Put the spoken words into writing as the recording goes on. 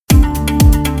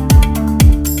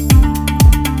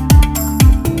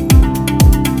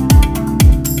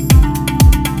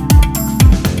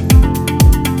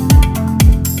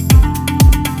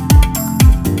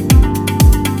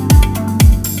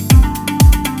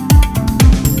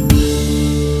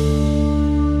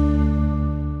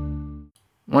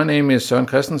My name is Søren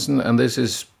Christensen, and this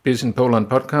is Biz in Poland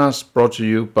podcast, brought to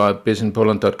you by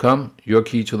bizinpoland.com, your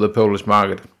key to the Polish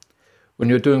market. When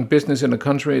you're doing business in a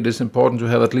country, it is important to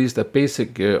have at least a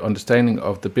basic understanding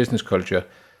of the business culture.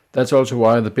 That's also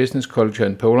why the business culture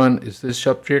in Poland is this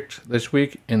subject this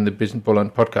week in the Biz in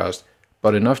Poland podcast.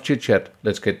 But enough chit-chat,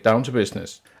 let's get down to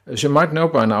business. As you might know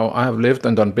by now, I have lived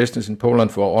and done business in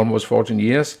Poland for almost 14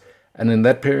 years, and in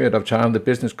that period of time, the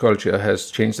business culture has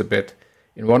changed a bit.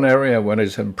 In one area where it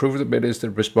has improved a bit is the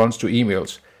response to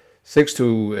emails. 6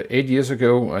 to 8 years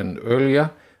ago and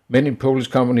earlier, many Polish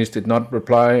companies did not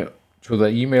reply to their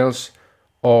emails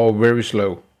or very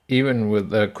slow, even with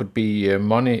there could be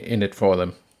money in it for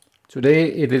them. Today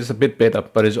it is a bit better,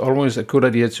 but it's always a good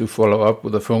idea to follow up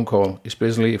with a phone call,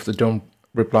 especially if they don't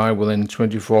reply within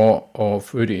 24 or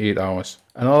 38 hours.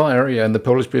 Another area in the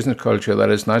Polish business culture that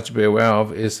is nice to be aware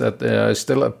of is that there is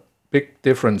still a big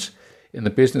difference in the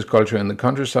business culture in the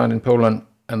countryside in Poland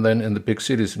and then in the big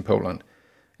cities in Poland.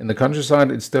 In the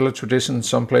countryside, it's still a tradition in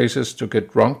some places to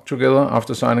get drunk together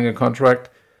after signing a contract,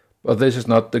 but this is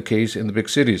not the case in the big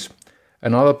cities.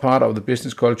 Another part of the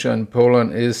business culture in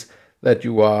Poland is that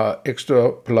you are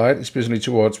extra polite, especially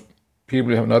towards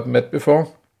people you have not met before,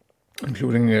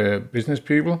 including business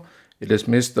people. It is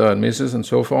Mr. and Mrs. and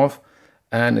so forth,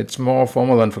 and it's more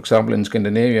formal than, for example, in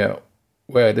Scandinavia,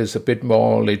 where it is a bit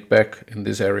more laid back in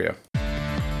this area.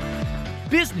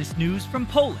 Business news from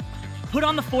Poland, put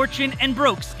on the fortune and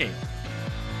broke scale.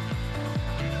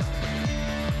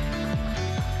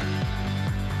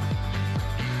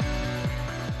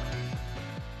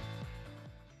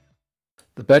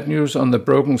 The bad news on the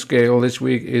broken scale this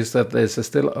week is that there's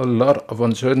still a lot of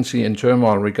uncertainty and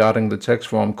turmoil regarding the tax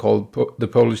reform called the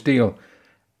Polish deal,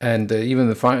 and even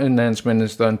the finance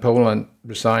minister in Poland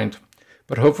resigned.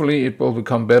 But hopefully it will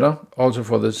become better, also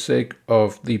for the sake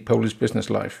of the Polish business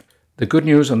life. The good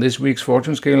news on this week's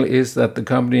fortune scale is that the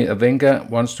company Avenga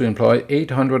wants to employ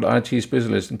 800 IT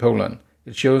specialists in Poland.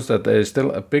 It shows that there is still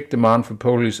a big demand for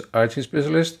Polish IT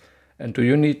specialists. And do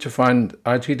you need to find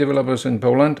IT developers in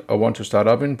Poland or want to start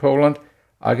up in Poland?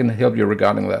 I can help you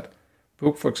regarding that.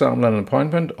 Book, for example, an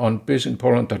appointment on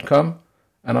bizinpoland.com,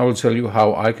 and I will tell you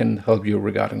how I can help you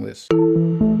regarding this.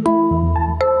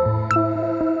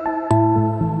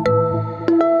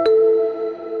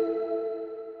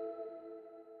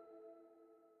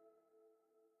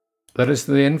 That is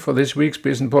the end for this week's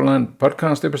Biz in Poland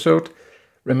podcast episode.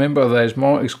 Remember, there is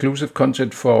more exclusive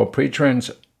content for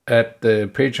patrons at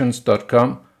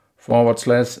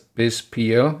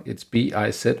patrons.com/bizpl, it's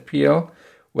BIZPL,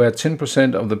 where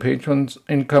 10% of the patrons'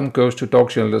 income goes to dog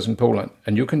shelters in Poland,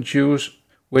 and you can choose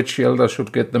which shelter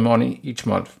should get the money each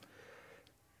month.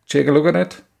 Take a look at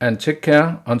it, and take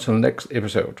care until next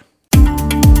episode.